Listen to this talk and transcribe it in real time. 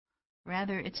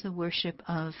Rather, it's the worship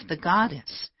of the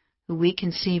goddess, who we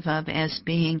conceive of as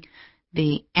being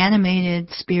the animated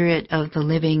spirit of the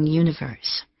living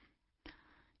universe.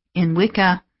 In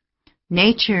Wicca,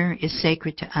 nature is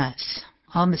sacred to us.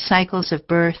 All the cycles of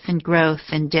birth and growth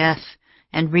and death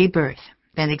and rebirth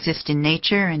that exist in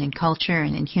nature and in culture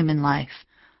and in human life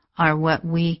are what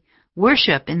we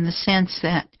worship, in the sense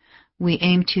that we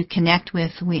aim to connect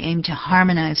with, we aim to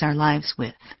harmonize our lives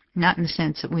with. Not in the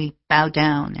sense that we bow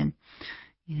down and,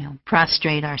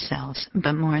 prostrate ourselves,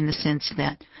 but more in the sense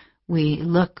that we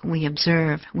look, we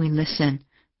observe, we listen,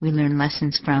 we learn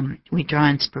lessons from, we draw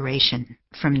inspiration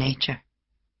from nature.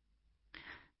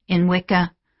 In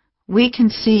Wicca, we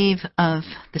conceive of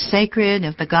the sacred,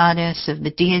 of the goddess, of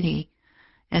the deity,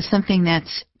 as something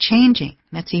that's changing,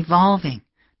 that's evolving,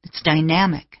 that's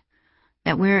dynamic,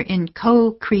 that we're in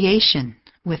co-creation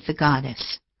with the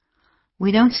goddess.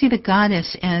 We don't see the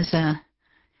goddess as a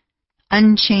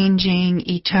unchanging,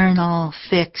 eternal,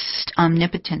 fixed,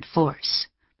 omnipotent force.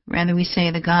 Rather, we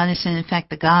say the goddess, and in fact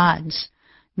the gods,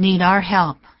 need our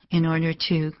help in order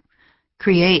to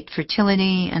create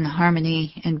fertility and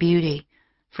harmony and beauty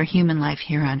for human life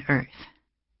here on earth.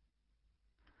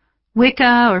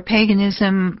 Wicca, or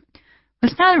paganism,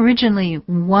 was not originally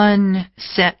one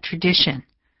set tradition.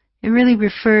 It really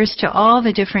refers to all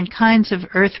the different kinds of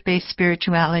earth-based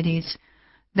spiritualities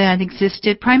that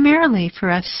existed primarily for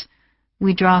us.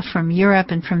 We draw from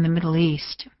Europe and from the Middle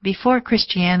East, before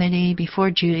Christianity, before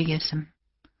Judaism.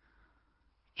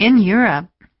 In Europe,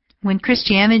 when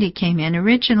Christianity came in,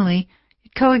 originally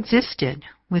it coexisted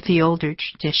with the older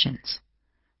traditions.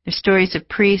 There's stories of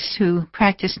priests who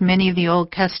practiced many of the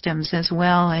old customs as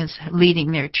well as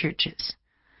leading their churches.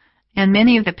 And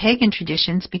many of the pagan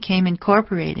traditions became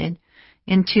incorporated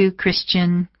into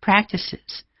Christian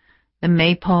practices. The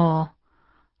maypole,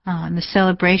 the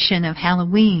celebration of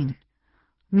Halloween,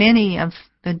 many of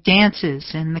the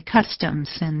dances and the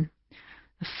customs and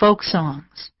the folk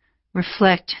songs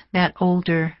reflect that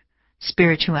older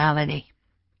spirituality.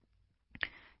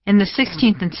 In the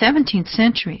 16th and 17th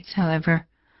centuries, however,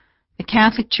 the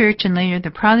Catholic Church and later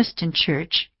the Protestant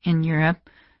Church in Europe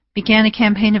began a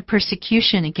campaign of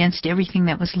persecution against everything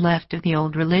that was left of the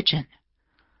old religion.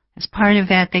 As part of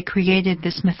that, they created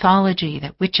this mythology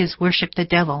that witches worshiped the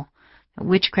devil, that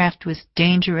witchcraft was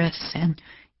dangerous and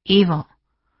evil.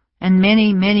 And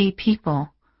many, many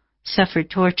people suffered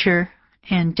torture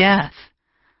and death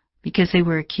because they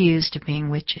were accused of being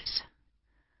witches.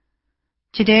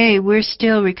 Today, we're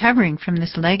still recovering from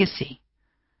this legacy,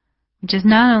 which is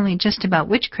not only just about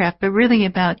witchcraft, but really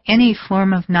about any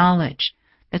form of knowledge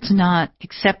that's not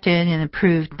accepted and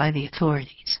approved by the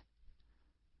authorities.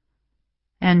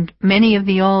 And many of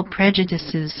the old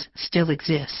prejudices still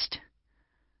exist.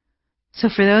 So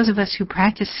for those of us who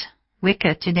practice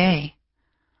Wicca today,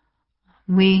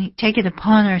 we take it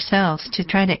upon ourselves to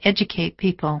try to educate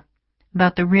people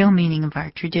about the real meaning of our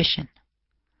tradition.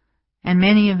 And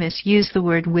many of us use the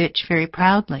word witch very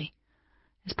proudly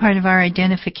as part of our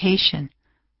identification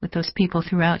with those people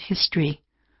throughout history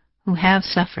who have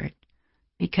suffered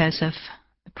because of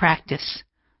the practice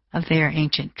of their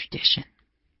ancient tradition.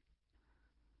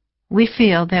 We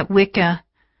feel that Wicca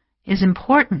is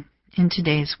important in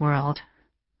today's world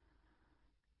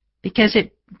because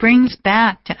it brings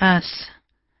back to us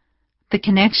the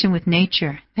connection with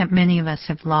nature that many of us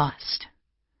have lost.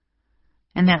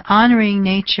 And that honoring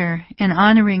nature and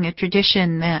honoring a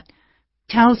tradition that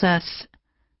tells us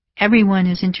everyone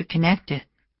is interconnected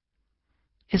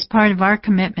is part of our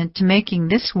commitment to making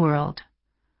this world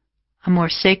a more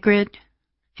sacred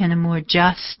and a more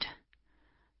just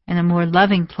and a more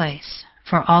loving place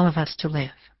for all of us to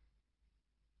live.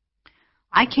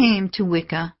 I came to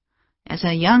Wicca as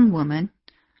a young woman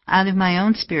out of my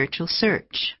own spiritual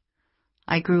search.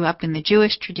 I grew up in the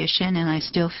Jewish tradition, and I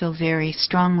still feel very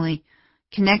strongly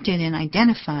connected and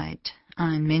identified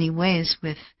in many ways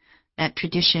with that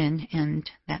tradition and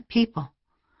that people.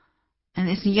 And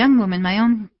as a young woman, my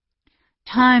own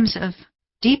times of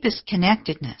deepest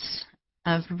connectedness,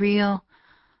 of real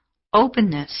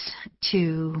openness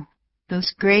to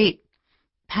those great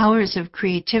powers of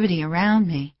creativity around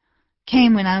me,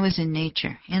 came when I was in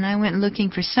nature. And I went looking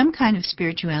for some kind of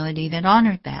spirituality that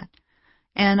honored that.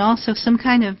 And also some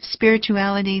kind of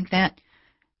spirituality that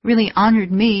really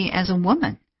honored me as a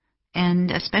woman,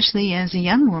 and especially as a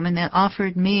young woman, that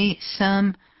offered me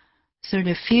some sort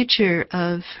of future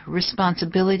of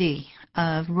responsibility,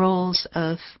 of roles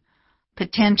of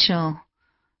potential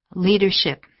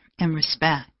leadership and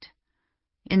respect.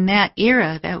 In that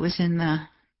era, that was in the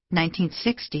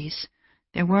 1960s,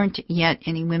 there weren't yet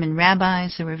any women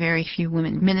rabbis, there were very few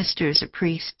women ministers or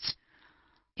priests.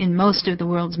 in most of the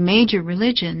world's major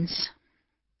religions,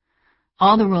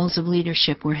 all the roles of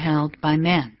leadership were held by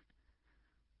men.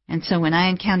 And so when I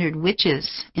encountered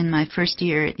witches in my first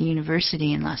year at the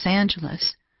university in Los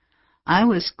Angeles, I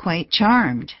was quite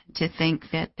charmed to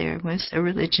think that there was a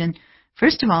religion,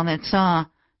 first of all, that saw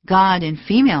God in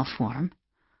female form,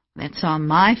 that saw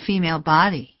my female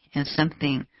body as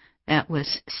something that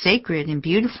was sacred and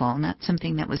beautiful, not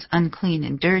something that was unclean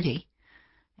and dirty,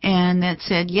 and that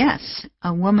said, yes,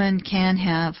 a woman can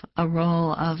have a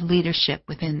role of leadership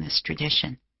within this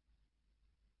tradition.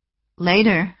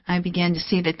 Later, I began to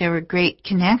see that there were great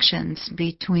connections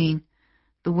between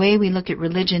the way we look at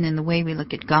religion and the way we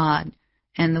look at God,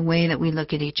 and the way that we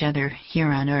look at each other here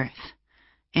on earth.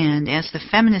 And as the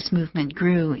feminist movement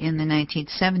grew in the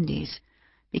 1970s, it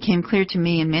became clear to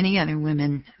me and many other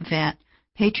women that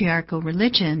patriarchal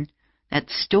religion, that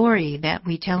story that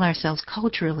we tell ourselves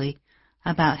culturally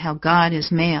about how God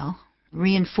is male,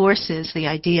 reinforces the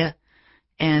idea,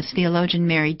 as theologian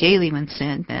Mary Daly once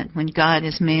said, that when God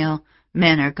is male,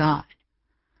 men are God.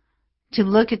 To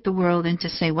look at the world and to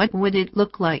say, what would it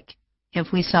look like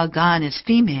if we saw God as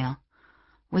female,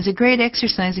 was a great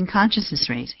exercise in consciousness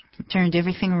raising. It turned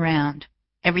everything around.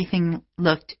 Everything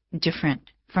looked different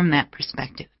from that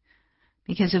perspective.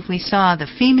 Because if we saw the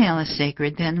female as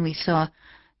sacred, then we saw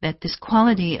that this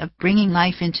quality of bringing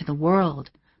life into the world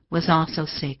was also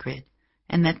sacred,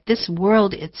 and that this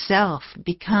world itself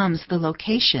becomes the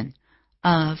location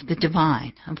of the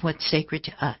divine, of what's sacred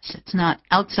to us. It's not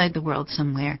outside the world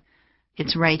somewhere.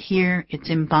 It's right here. It's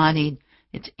embodied.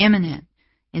 It's immanent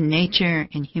in nature,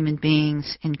 in human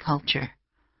beings, in culture.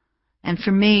 And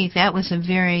for me, that was a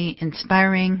very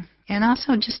inspiring and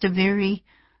also just a very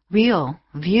real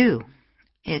view.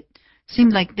 It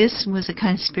seemed like this was a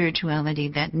kind of spirituality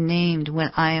that named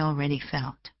what I already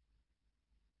felt.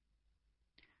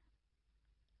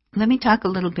 Let me talk a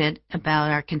little bit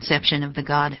about our conception of the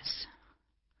goddess.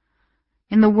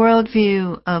 In the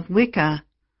worldview of Wicca,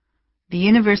 the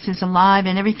universe is alive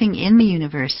and everything in the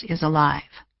universe is alive.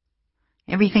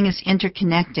 Everything is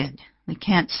interconnected. We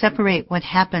can't separate what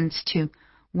happens to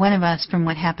one of us from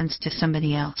what happens to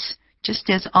somebody else, just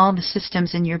as all the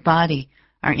systems in your body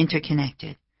are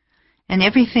interconnected. And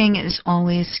everything is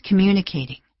always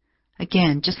communicating.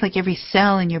 Again, just like every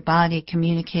cell in your body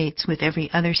communicates with every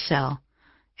other cell,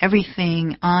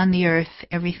 everything on the earth,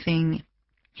 everything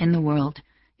in the world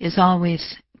is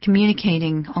always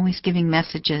communicating, always giving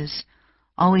messages,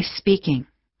 always speaking.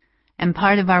 And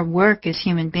part of our work as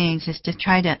human beings is to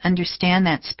try to understand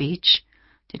that speech,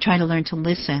 to try to learn to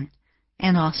listen,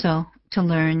 and also to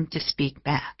learn to speak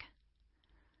back.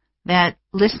 That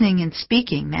listening and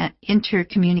speaking, that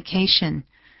intercommunication,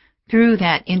 through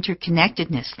that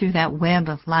interconnectedness, through that web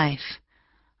of life,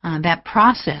 that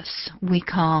process we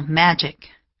call magic.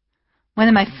 One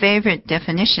of my favorite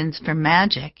definitions for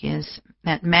magic is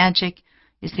that magic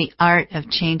is the art of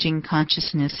changing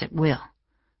consciousness at will.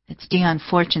 It's Dion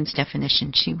Fortune's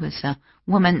definition. She was a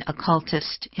woman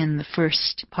occultist in the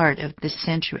first part of this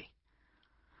century.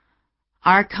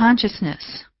 Our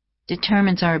consciousness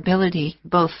determines our ability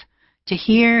both to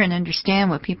hear and understand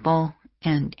what people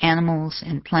and animals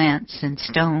and plants and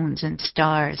stones and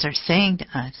stars are saying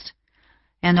to us,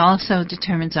 and also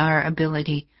determines our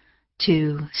ability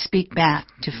to speak back,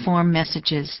 to form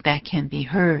messages that can be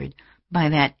heard by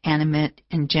that animate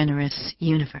and generous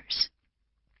universe.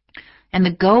 And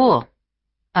the goal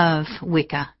of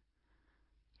Wicca,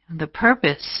 the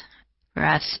purpose for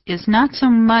us, is not so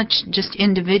much just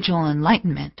individual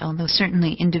enlightenment, although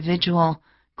certainly individual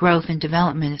growth and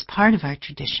development is part of our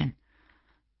tradition,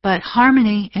 but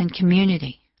harmony and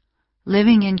community,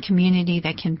 living in community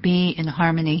that can be in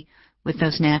harmony with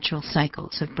those natural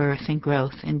cycles of birth and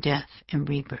growth and death and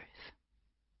rebirth.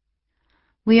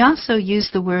 We also use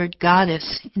the word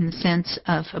goddess in the sense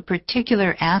of a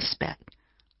particular aspect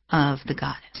of the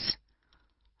goddess.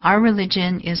 Our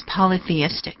religion is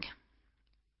polytheistic.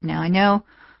 Now, I know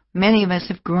many of us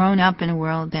have grown up in a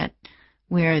world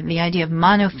where the idea of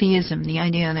monotheism, the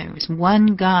idea that there was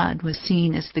one God, was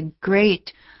seen as the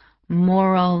great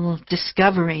moral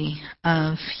discovery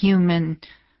of human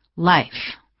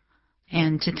life.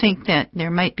 And to think that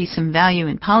there might be some value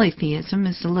in polytheism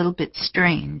is a little bit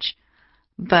strange.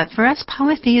 But for us,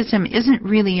 polytheism isn't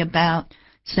really about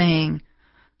saying,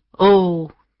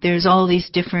 oh, there's all these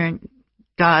different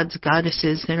gods,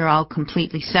 goddesses that are all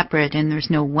completely separate and there's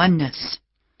no oneness.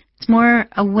 It's more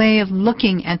a way of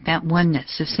looking at that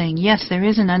oneness, of saying, yes, there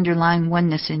is an underlying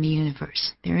oneness in the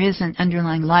universe. There is an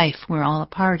underlying life we're all a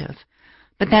part of.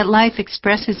 But that life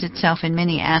expresses itself in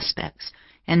many aspects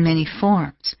and many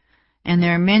forms. And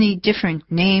there are many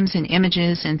different names and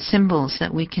images and symbols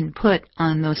that we can put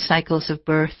on those cycles of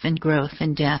birth and growth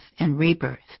and death and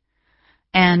rebirth.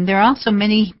 And there are also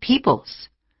many peoples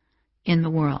in the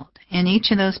world. And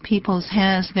each of those peoples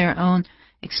has their own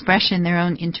expression, their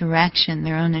own interaction,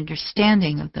 their own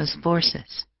understanding of those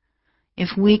forces.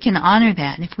 If we can honor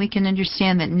that, if we can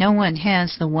understand that no one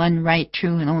has the one right,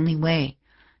 true, and only way,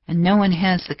 and no one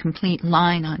has the complete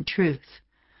line on truth,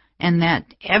 and that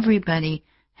everybody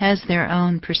has their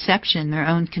own perception, their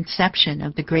own conception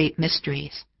of the great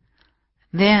mysteries,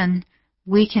 then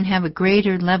we can have a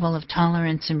greater level of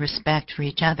tolerance and respect for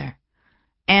each other.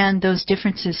 And those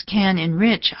differences can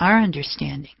enrich our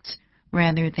understandings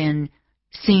rather than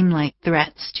seem like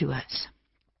threats to us.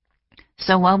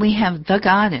 So while we have the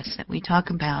goddess that we talk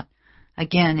about,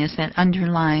 again, is that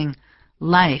underlying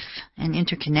life and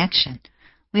interconnection,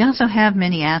 we also have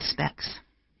many aspects.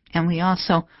 And we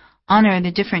also honor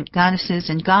the different goddesses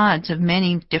and gods of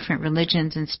many different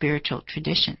religions and spiritual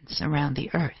traditions around the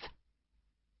earth.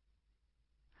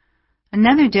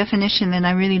 Another definition that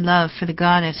I really love for the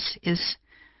goddess is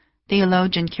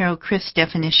theologian Carol Christ's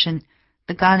definition.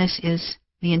 The goddess is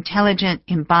the intelligent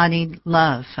embodied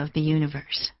love of the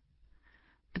universe.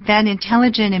 But that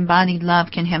intelligent embodied love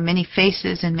can have many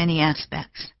faces and many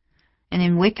aspects. And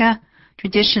in Wicca,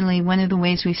 traditionally, one of the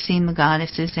ways we've seen the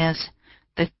goddess is as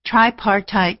the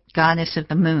tripartite goddess of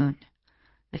the moon,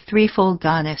 the threefold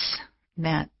goddess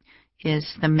that is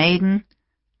the maiden,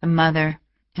 the mother,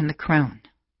 and the crone.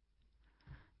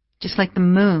 Just like the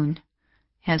moon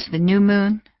has the new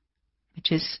moon,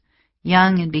 which is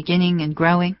young and beginning and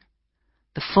growing,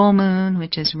 the full moon,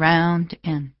 which is round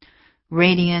and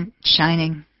radiant,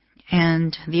 shining,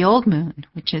 and the old moon,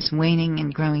 which is waning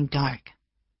and growing dark.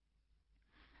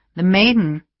 The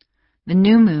maiden, the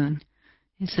new moon,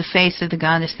 is the face of the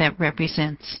goddess that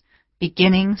represents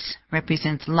beginnings,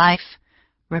 represents life,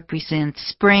 represents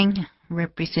spring,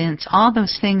 represents all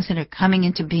those things that are coming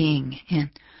into being, and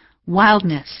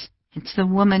wildness. It's the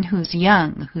woman who's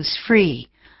young, who's free,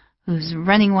 who's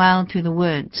running wild through the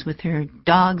woods with her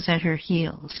dogs at her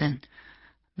heels and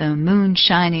the moon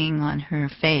shining on her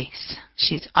face.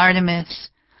 She's Artemis.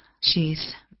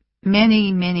 She's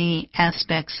many, many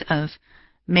aspects of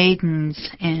maidens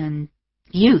and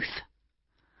youth.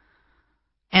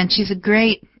 And she's a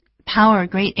great power,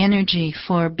 great energy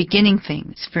for beginning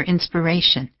things, for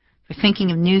inspiration, for thinking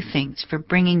of new things, for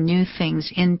bringing new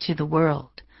things into the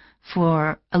world,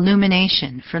 for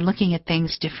illumination, for looking at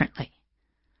things differently.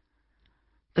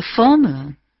 The full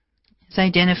moon is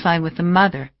identified with the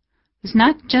mother, who's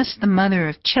not just the mother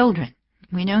of children.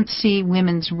 We don't see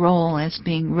women's role as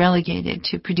being relegated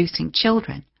to producing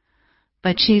children,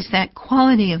 but she's that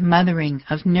quality of mothering,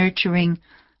 of nurturing,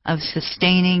 of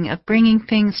sustaining, of bringing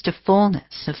things to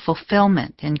fullness, of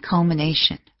fulfillment and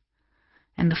culmination.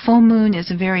 And the full moon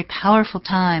is a very powerful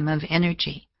time of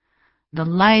energy. The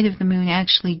light of the moon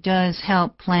actually does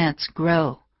help plants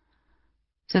grow.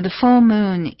 So the full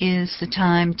moon is the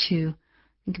time to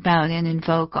think about and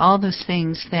invoke all those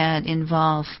things that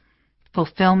involve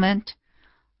fulfillment,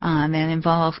 that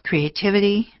involve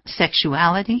creativity,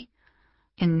 sexuality.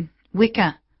 In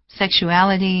Wicca,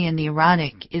 sexuality and the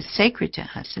erotic is sacred to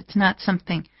us. It's not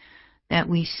something that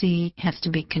we see has to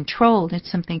be controlled. It's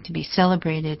something to be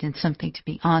celebrated and something to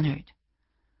be honored.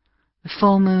 The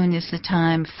full moon is the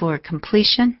time for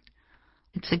completion.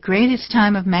 It's the greatest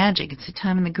time of magic. It's the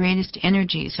time when the greatest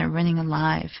energies are running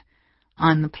alive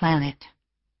on the planet.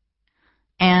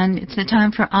 And it's the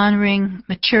time for honoring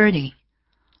maturity,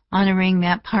 honoring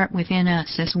that part within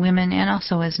us as women and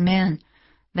also as men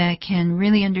that can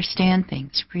really understand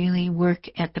things, really work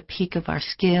at the peak of our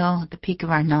skill, at the peak of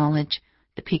our knowledge,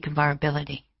 the peak of our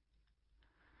ability.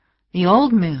 The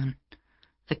old moon,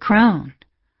 the crone,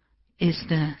 is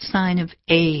the sign of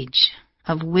age,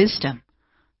 of wisdom,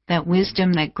 that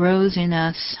wisdom that grows in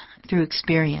us through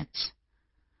experience.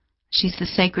 She's the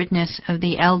sacredness of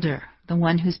the elder, the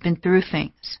one who's been through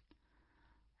things.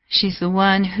 She's the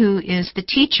one who is the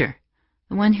teacher,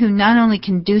 the one who not only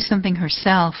can do something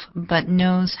herself, but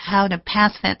knows how to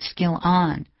pass that skill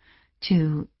on,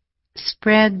 to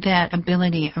spread that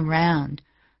ability around,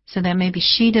 so that maybe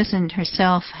she doesn't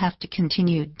herself have to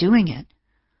continue doing it,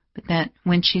 but that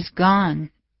when she's gone,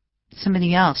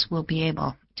 somebody else will be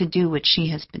able to do what she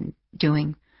has been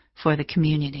doing for the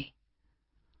community.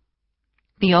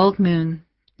 The old moon,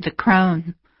 the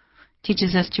crone,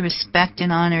 teaches us to respect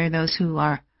and honor those who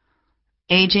are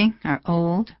aging, are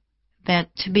old,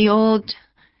 that to be old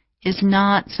is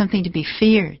not something to be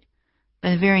feared,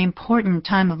 but a very important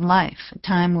time of life, a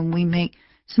time when we make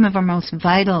some of our most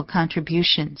vital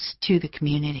contributions to the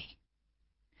community.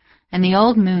 and the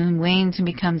old moon wanes and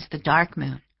becomes the dark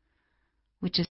moon, which is